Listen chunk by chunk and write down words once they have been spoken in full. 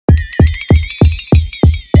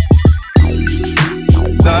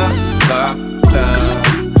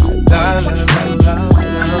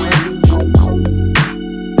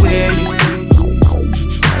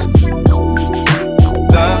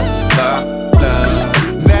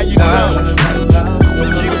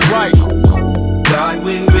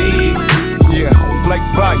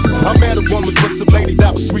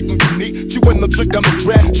think I'm a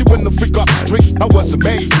threat. She wasn't a freak off the street, I wasn't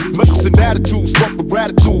made. Looks and attitudes, spoke with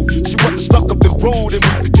gratitude. She wasn't stuck up and road and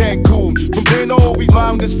we became cool. From then on, we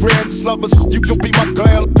mind as friends, as lovers. You can be my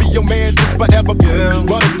girl, be your man just forever. Girl,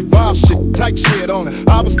 running the wild shit, tight shit on her.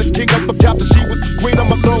 I was the king of the captain, she was the queen of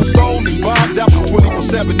my throne. Stone and bombed out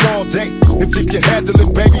 24/7 all day. If you can handle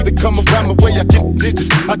it, baby, then come around my way. I get digits.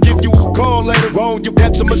 I give you a call later on. You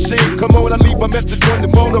answer machine. Come on, I leave a message on the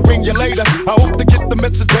phone. I'll ring you later. I hope to get the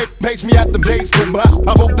message that pays me at the days go by.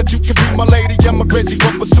 I hope that you can be my lady. I'm a crazy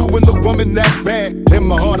for pursuing the woman that's bad. In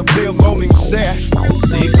my heart, I feel lonely and sad.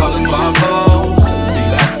 See you calling my phone. We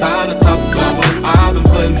got time to talk about what I've been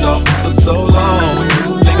putting off for so long.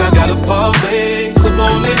 Think I got a party, some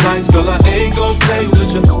only nights, girl, I ain't gon' play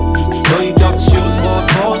with you. Know you got the shoes for a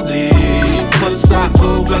party. Put a stop,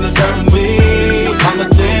 who gonna serve me? I'm a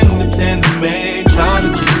independent man, trying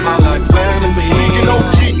to keep my life clear to me. Vegan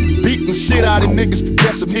OG, beating shit out of niggas to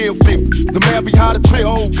get some heel fit. The man behind the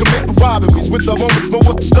trail, committing robberies with the homies, know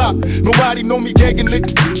what to stop. Nobody know me gagging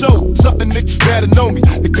niggas to show. Something niggas better know me,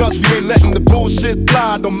 because we ain't letting the bullshit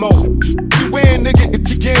fly no more. You win, nigga, if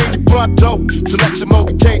you can, you pronto. Selection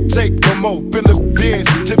mode, we can't take no more. Billing beers,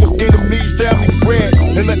 give up enemies, family bread,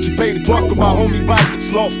 and let you pay the cost for my homie bike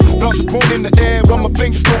gets lost. Toss a coin in the air, run my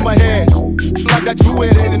fingers through my hair. Like I drew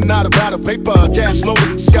it in and out of paper. Cash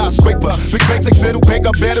loaded skyscraper. Big banks take middle bank,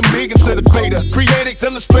 I better me instead of fader. Creative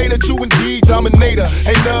illustrator, true indeed dominator.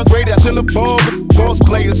 Ain't none greater, chill a ball with boss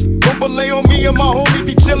players. Don't belay on me and my homie,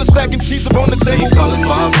 be chillin', stacking cheese up on the table. You calling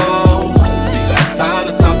my phone? We got time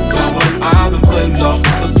to talk about what I've been putting off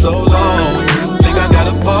for so long. Think I got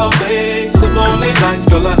a party, some only nights,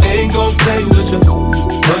 girl, I ain't gon' play with you.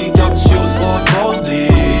 Know you got the shoes for a party.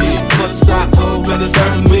 Put a stop, who gonna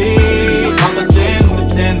serve me? I'm a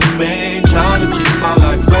independent man, trying to keep my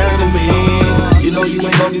life clear to me. You know you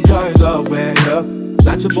ain't gon' get turned up, man, yeah.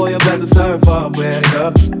 Not your boy, I better serve up, man,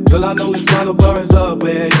 yeah. Girl, I know it's gonna burns up,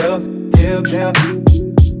 man, yeah. Yeah, yeah.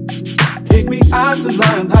 Kick me out the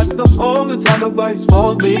line, that's the only time that works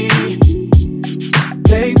for me.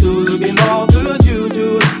 They do looking all good, you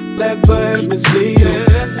do it. Blackbird misleading.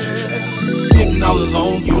 Getting all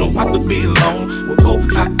alone, you don't have to be alone. We're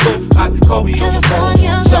both hot, call me on the phone.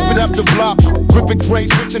 Shopping up the block, ripping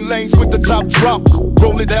cranes, switching lanes with the top drop.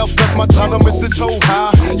 Roll it out, cause my tolerance is so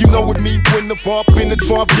high. You know with me, when the far in the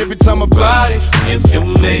drop, every time I body, if you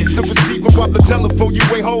made the receiver off the telephone, you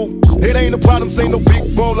ain't home. It ain't a problem, say no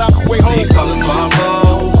big ball out the way home. See you calling my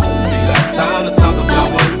phone. We got time to talk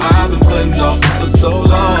about what I've been putting off for so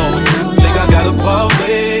long. Think I got a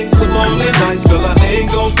party, some only nights, girl, I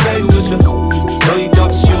ain't gon' play with you. Know you got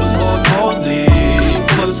the shoes for a party.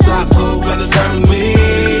 Put a stop, who gonna serve me?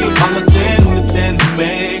 I'm a independent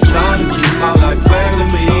man, trying to keep my life clear to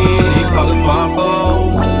me. See you calling my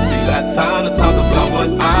phone. We got time to talk about what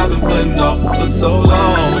I've been putting off for so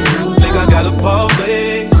long. Think I got a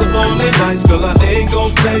party, some only nights, girl, I ain't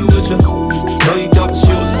gon' play with you. Know you got the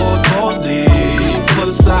shoes for a party. Put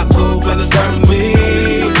a stop, who gonna serve me?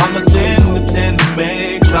 I'm a independent man.